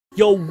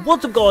Yo,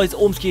 what's up guys,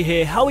 Aumski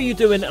here, how are you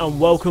doing and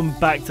welcome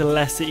back to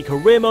Lcfc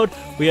career mode.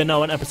 We are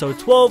now on episode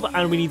 12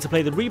 and we need to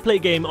play the replay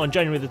game on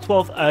January the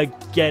 12th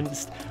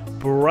against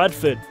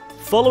Bradford.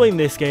 Following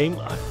this game,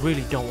 I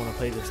really don't want to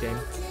play this game,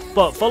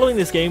 but following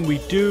this game we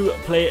do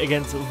play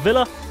against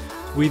Villa.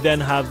 We then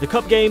have the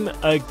cup game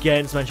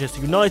against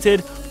Manchester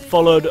United,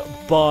 followed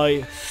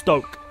by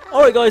Stoke.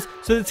 Alright guys,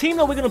 so the team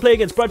that we're going to play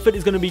against Bradford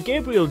is going to be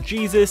Gabriel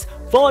Jesus,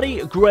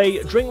 Vardy, Gray,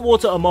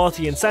 Drinkwater,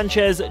 Amati and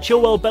Sanchez,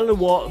 Chilwell,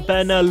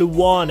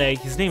 Benaluane,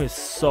 his name is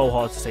so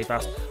hard to say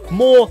fast,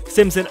 Moore,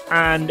 Simpson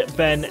and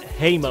Ben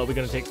Hamer. We're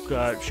going to take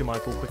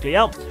Schmeichel quickly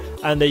out,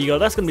 and there you go,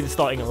 that's going to be the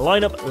starting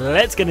lineup.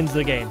 Let's get into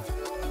the game.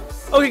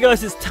 Okay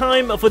guys, it's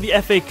time for the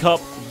FA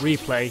Cup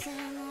replay.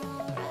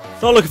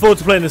 Not looking forward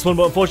to playing this one,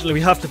 but unfortunately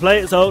we have to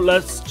play it, so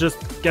let's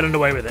just get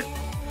underway with it.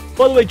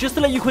 By the way, just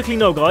to let you quickly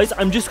know guys,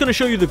 I'm just going to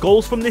show you the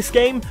goals from this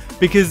game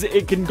because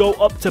it can go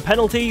up to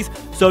penalties.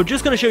 So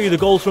just going to show you the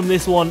goals from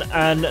this one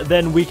and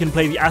then we can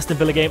play the Aston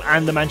Villa game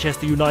and the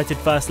Manchester United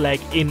first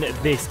leg in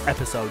this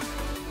episode.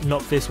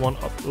 Knock this one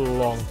up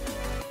long.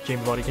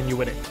 Jamie Vardy, can you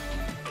win it?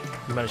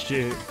 You managed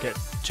to get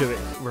to it.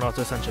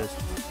 Renato Sanchez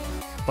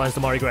finds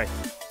Damari Gray.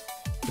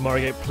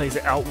 Damari Gray plays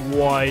it out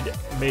wide,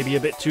 maybe a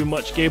bit too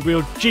much.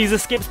 Gabriel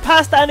Jesus skips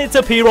past and it's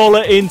a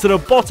P-roller into the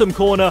bottom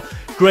corner.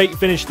 Great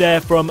finish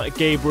there from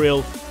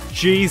Gabriel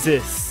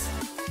Jesus.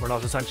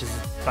 Renato Sanchez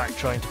is back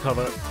trying to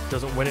cover.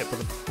 Doesn't win it, but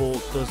the ball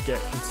does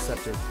get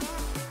intercepted.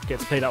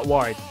 Gets played out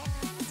wide.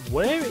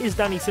 Where is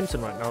Danny Simpson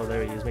right now? Oh,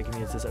 there he is, making the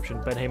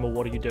interception. Ben Hamer,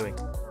 what are you doing?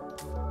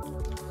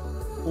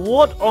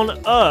 What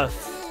on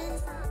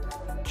earth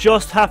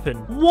just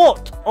happened?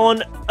 What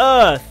on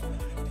earth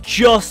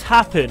just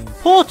happened?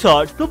 Poor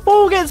touch. The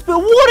ball gets...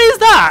 What is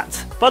that?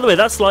 By the way,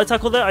 that slide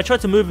tackle there, I tried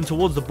to move him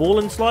towards the ball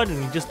and slide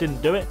and he just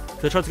didn't do it.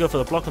 So I tried to go for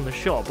the block on the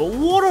shot. But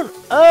what on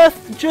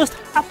earth just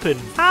happened?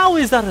 How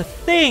is that a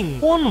thing?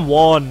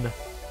 1-1.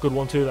 Good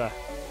 1-2 there.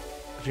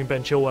 Between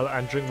Ben Chilwell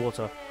and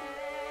Drinkwater.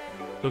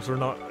 Looks for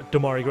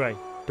Damari Gray.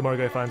 Damari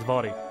Gray finds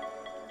Vardy.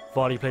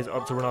 Vardy plays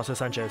up to Renato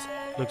Sanchez.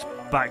 Looks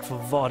back for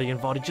Vardy and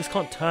Vardy just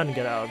can't turn and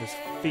get out of his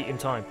feet in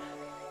time.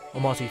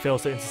 Amati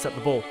fails to intercept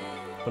the ball.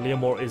 But Liam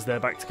Moore is there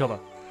back to cover.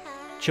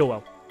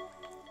 Chilwell.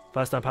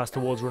 First time pass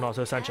towards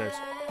Renato Sanchez.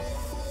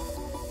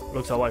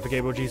 Looks out wide for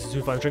Gabriel Jesus,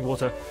 who finds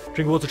Drinkwater.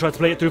 Drinkwater tries to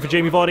play it through for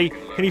Jamie Vardy.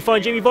 Can he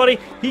find Jamie Vardy?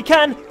 He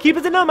can! Keep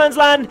it in no man's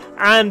land!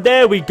 And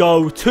there we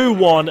go,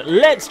 2-1.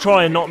 Let's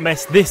try and not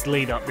mess this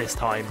lead up this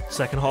time.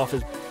 Second half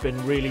has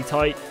been really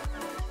tight.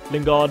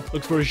 Lingard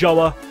looks for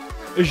Ajoa.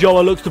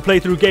 Ajoa looks to play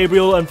through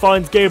Gabriel and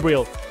finds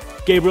Gabriel.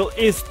 Gabriel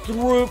is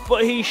through,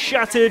 but he's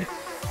shattered.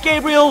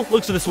 Gabriel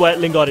looks to the sweat.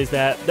 Lingard is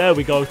there. There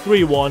we go.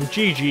 3-1.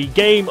 GG.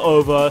 Game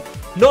over.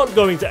 Not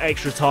going to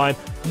extra time.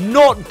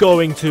 Not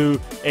going to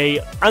a...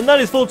 And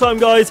that is full time,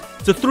 guys.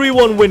 It's a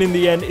 3-1 win in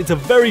the end. It's a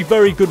very,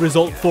 very good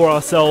result for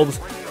ourselves.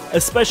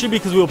 Especially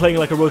because we were playing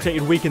like a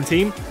rotated weekend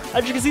team.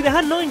 As you can see, they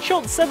had 9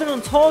 shots, 7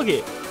 on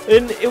target.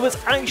 And it was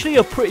actually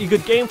a pretty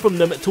good game from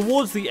them.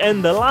 Towards the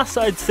end, the last,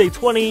 I'd say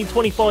 20,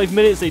 25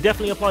 minutes, they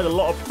definitely applied a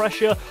lot of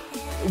pressure,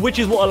 which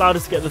is what allowed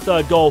us to get the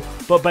third goal.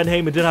 But Ben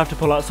Hamer did have to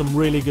pull out some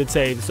really good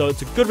saves, so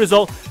it's a good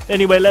result.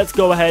 Anyway, let's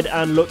go ahead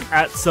and look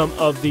at some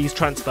of these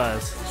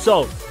transfers.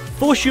 So,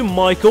 for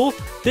Schmeichel,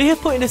 they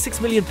have put in a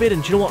 6 million bid,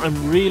 and do you know what?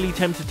 I'm really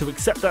tempted to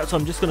accept that, so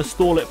I'm just going to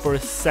stall it for a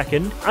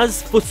second.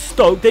 As for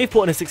Stoke, they've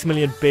put in a 6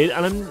 million bid,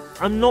 and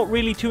I'm not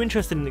really too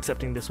interested in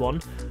accepting this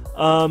one.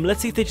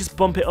 Let's see if they just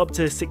bump it up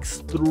to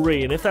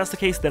 6.3, and if that's the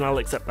case, then I'll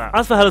accept that.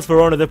 As for Hellas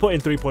Verona, they put in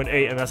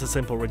 3.8, and that's a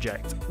simple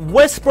reject.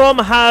 West Brom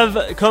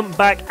have come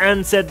back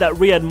and said that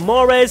Riyad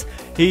Mahrez,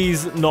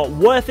 he's not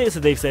worth it, so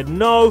they've said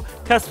no.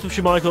 Kasper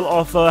Schmeichel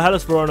offer,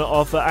 Hellas Verona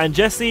offer, and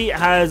Jesse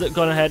has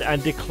gone ahead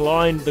and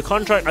declined the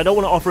contract. I don't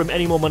want to offer him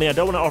any more money, I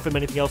don't want to offer him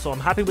anything else, so I'm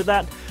happy with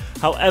that.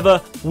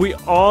 However, we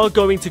are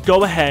going to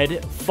go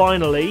ahead,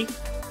 finally,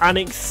 and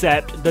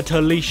accept the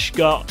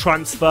Talisca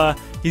transfer.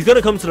 He's going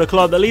to come to the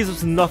club. That leaves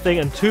us nothing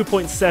and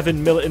 2.7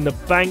 mil in the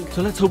bank.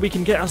 So let's hope we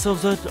can get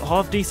ourselves a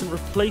half-decent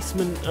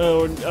replacement.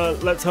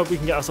 Let's hope we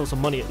can get ourselves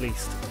some money at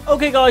least.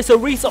 Okay, guys, so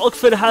Reece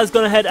Oxford has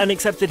gone ahead and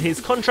accepted his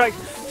contract.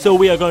 So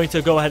we are going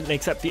to go ahead and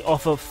accept the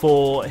offer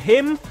for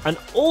him. And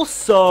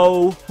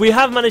also, we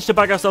have managed to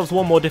bag ourselves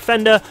one more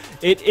defender.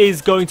 It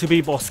is going to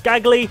be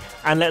Boscagli.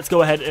 And let's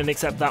go ahead and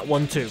accept that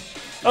one too.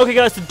 Okay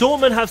guys, so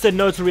Dortmund have said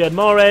no to Riyad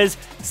Mahrez.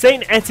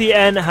 Saint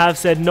Etienne have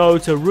said no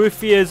to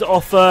Rufia's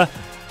offer.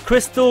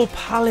 Crystal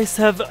Palace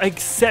have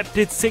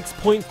accepted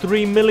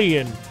 6.3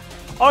 million.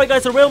 Alright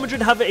guys, so Real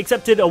Madrid have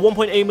accepted a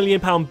 £1.8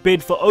 million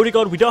bid for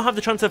Odegaard. We don't have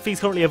the transfer fees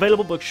currently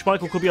available, but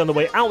Schmeichel could be on the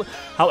way out.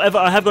 However,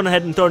 I have gone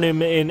ahead and thrown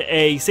him in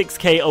a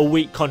 6k a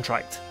week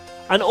contract.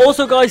 And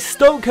also guys,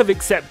 Stoke have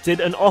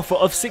accepted an offer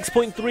of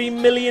 6.3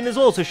 million as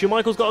well, so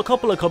Schmeichel's got a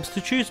couple of clubs to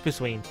choose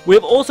between. We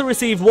have also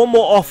received one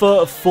more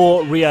offer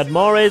for Riyad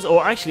Mahrez,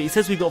 or actually it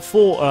says we've got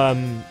 4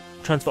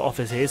 transfer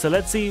offers here, so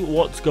let's see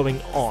what's going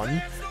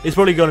on. It's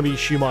probably going to be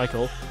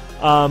Schmeichel.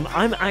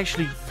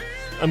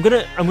 I'm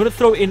gonna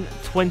throw in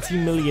 20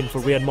 million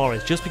for Riyad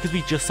Mahrez just because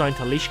we just signed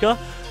Talisca.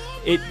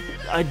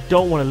 I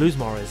don't want to lose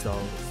Mahrez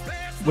though.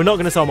 We're not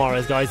going to sell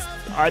Mahrez, guys.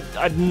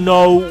 I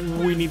know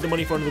we need the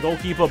money for another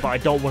goalkeeper, but I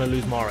don't want to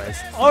lose Mahrez.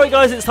 Alright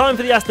guys, it's time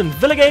for the Aston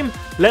Villa game.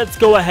 Let's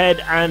go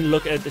ahead and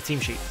look at the team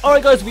sheet.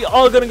 Alright guys, we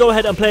are going to go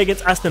ahead and play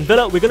against Aston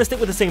Villa. We're going to stick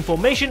with the same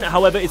formation.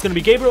 However, it's going to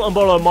be Gabriel,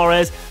 Mbolo, and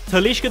Mahrez.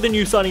 Talisca, the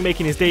new signing,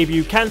 making his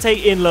debut.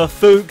 Kante, Inler,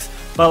 Fuchs,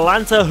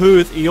 Balanta,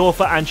 Huth,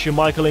 Iorfa, and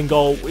Schmeichel in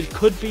goal, which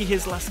could be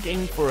his last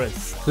game for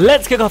us.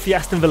 Let's kick off the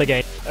Aston Villa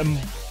game.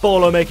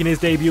 Mbolo making his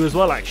debut as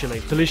well, actually.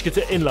 Talisca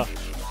to Inler.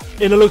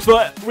 Inner looks for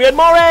Riyad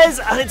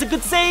Mahrez, and it's a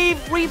good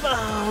save.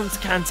 Rebounds.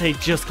 Kante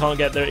just can't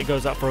get there. It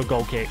goes up for a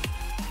goal kick.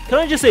 Can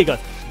I just say, guys,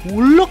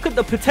 look at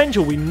the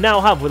potential we now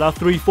have with our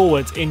three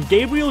forwards in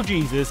Gabriel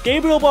Jesus,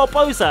 Gabriel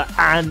Barbosa,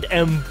 and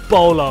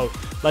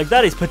Mbolo. Like,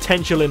 that is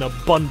potential in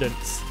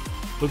abundance.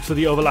 Looks for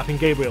the overlapping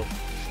Gabriel.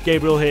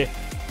 Gabriel here.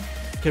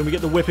 Can we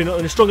get the whip in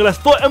on a stronger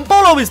left foot?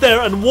 Mbolo is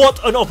there, and what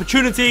an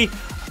opportunity.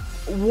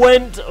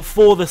 Went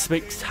for the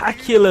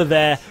spectacular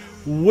there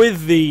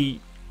with the...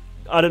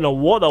 I don't know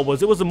what that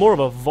was. It was more of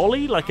a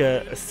volley, like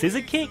a scissor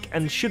kick,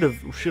 and should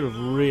have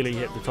really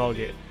hit the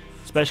target,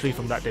 especially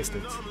from that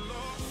distance.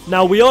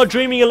 Now, we are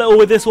dreaming a little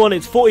with this one.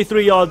 It's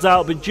 43 yards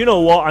out, but do you know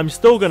what? I'm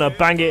still going to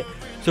bang it.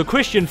 So,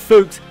 Christian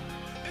Fuchs.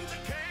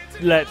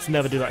 Let's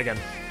never do that again.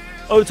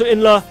 Over to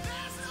Inler.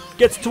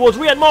 Gets towards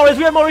Riyad Mahrez.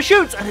 Riyad Mahrez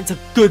shoots, and it's a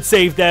good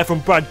save there from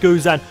Brad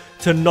Guzan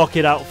to knock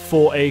it out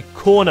for a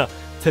corner.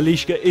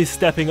 Talisca is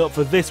stepping up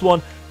for this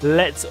one.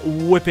 Let's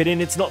whip it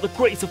in. It's not the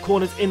greatest of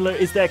corners. Inler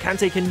is there.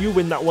 Kante, can you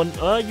win that one?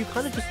 You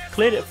kind of just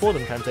cleared it for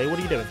them, Kante. What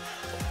are you doing?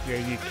 Yeah,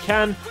 you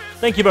can.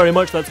 Thank you very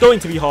much. That's going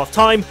to be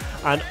half-time.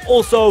 And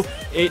also,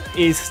 it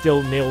is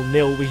still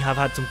 0-0. We have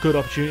had some good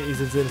opportunities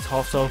in this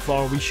half so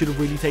far. We should have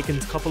really taken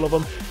a couple of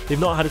them. They've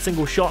not had a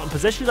single shot. And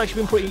possession has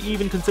actually been pretty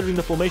even considering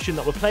the formation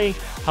that we're playing.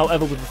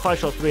 However, with the 5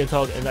 shots, 3 on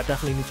target, and that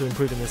definitely needs to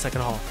improve in the second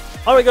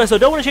half. Alright, guys, so I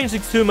don't want to change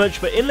things too much,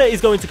 but Inler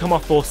is going to come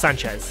off for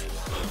Sanchez.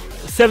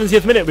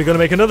 70th minute, we're going to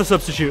make another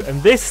substitute,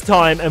 and this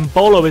time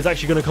Mbolo is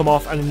actually going to come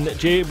off and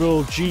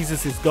Gabriel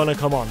Jesus is going to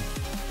come on.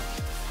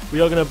 We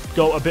are going to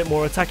go a bit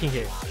more attacking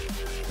here.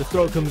 The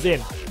throw comes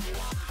in.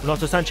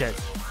 Renato Sanchez.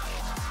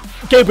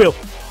 Gabriel,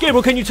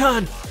 can you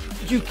turn?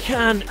 You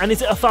can. And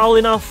is it a foul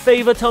in our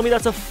favour? Tell me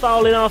that's a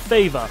foul in our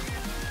favour.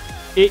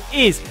 It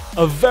is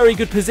a very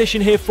good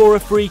position here for a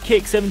free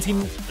kick.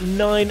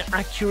 79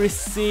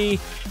 accuracy.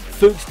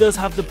 Fuchs does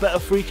have the better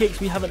free kicks.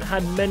 We haven't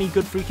had many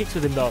good free kicks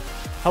with him though.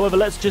 However,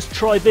 let's just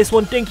try this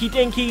one. Dinky.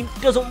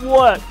 Doesn't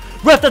work.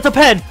 Ref, that's a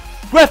pen.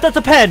 Ref, that's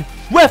a pen.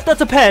 Ref,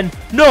 that's a pen.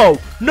 No.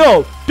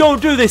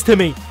 Don't do this to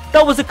me.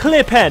 That was a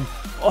clear pen.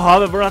 Oh,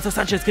 however, Renato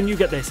Sanchez, can you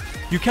get this?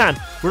 You can.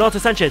 Renato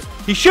Sanchez.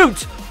 He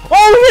shoots.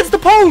 Oh, he hits the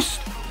post.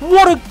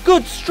 What a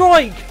good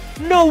strike.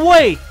 No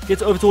way.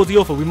 Gets over towards the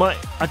offer.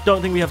 I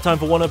don't think we have time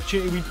for one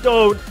opportunity. We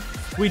don't.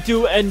 We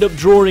do end up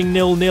drawing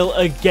 0-0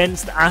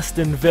 against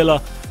Aston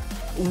Villa.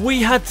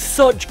 We had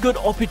such good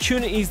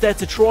opportunities there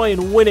to try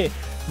and win it.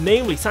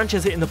 Namely,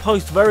 Sanchez hitting the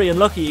post, very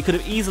unlucky. It could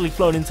have easily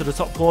flown into the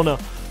top corner.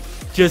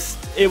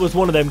 It was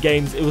one of them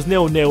games. It was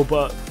 0-0,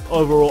 but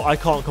overall, I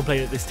can't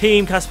complain at this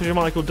team. Kasper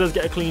Schmeichel does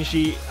get a clean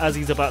sheet as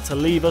he's about to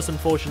leave us,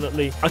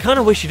 unfortunately. I kind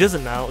of wish he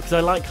doesn't now, because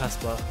I like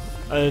Kasper,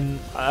 and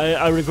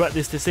I regret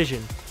this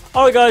decision.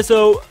 Alright guys,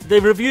 so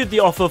they've reviewed the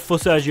offer for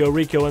Sergio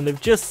RICO, and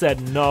they've just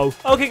said no.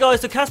 Okay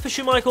guys, so Kasper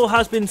Schmeichel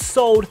has been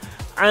sold,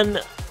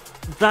 and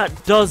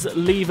that does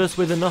leave us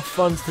with enough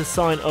funds to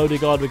sign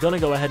Odegaard. We're going to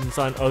go ahead and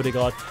sign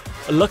Odegaard.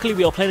 Luckily,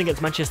 we are playing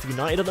against Manchester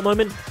United at the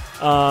moment,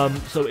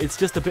 so it's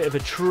just a bit of a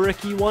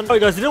tricky one. Alright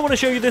guys, I didn't want to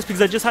show you this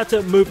because I just had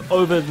to move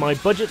over my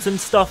budgets and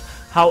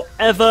stuff.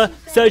 However,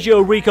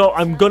 Sergio RICO,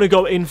 I'm going to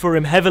go in for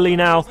him heavily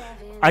now.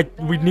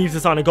 We need to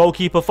sign a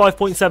goalkeeper,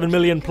 5.7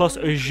 million plus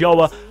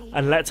Joa,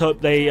 and let's hope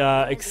they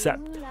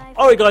accept.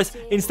 Alright guys,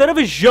 instead of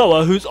a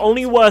Joa, who's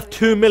only worth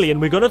 2 million,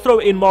 we're going to throw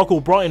in Mark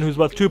Albrighton, who's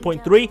worth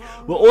 2.3.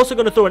 We're also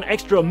going to throw an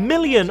extra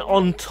million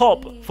on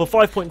top for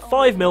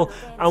 5.5 mil,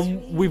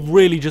 and we've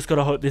really just got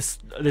to hope this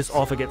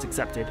offer gets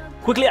accepted.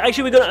 Quickly,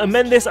 actually, we're going to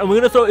amend this, and we're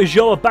going to throw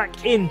Joa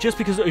back in, just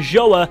because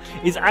Joa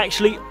is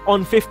actually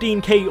on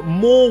 15k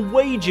more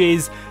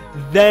wages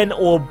than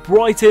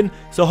Albrighton,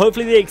 so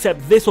hopefully they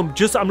accept this one.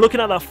 I'm looking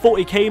at that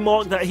 40k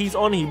mark that he's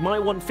on. He might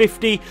want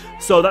 50,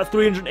 so that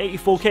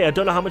 384k, I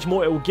don't know how much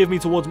more it will give me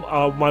towards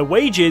my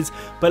wages,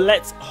 but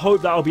let's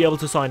hope that I'll be able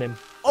to sign him.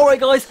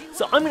 Alright guys,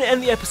 so I'm going to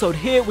end the episode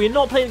here. We're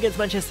not playing against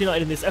Manchester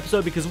United in this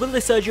episode because will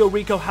this Sergio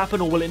RICO happen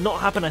or will it not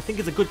happen? I think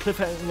it's a good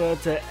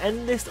cliffhanger to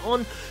end this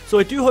on. So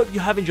I do hope you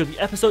have enjoyed the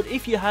episode.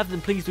 If you have,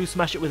 then please do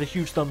smash it with a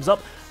huge thumbs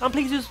up. And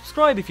please do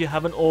subscribe if you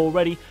haven't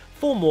already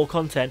for more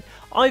content.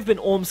 I've been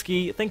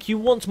Aumski. Thank you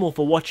once more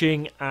for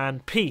watching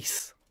and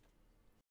peace.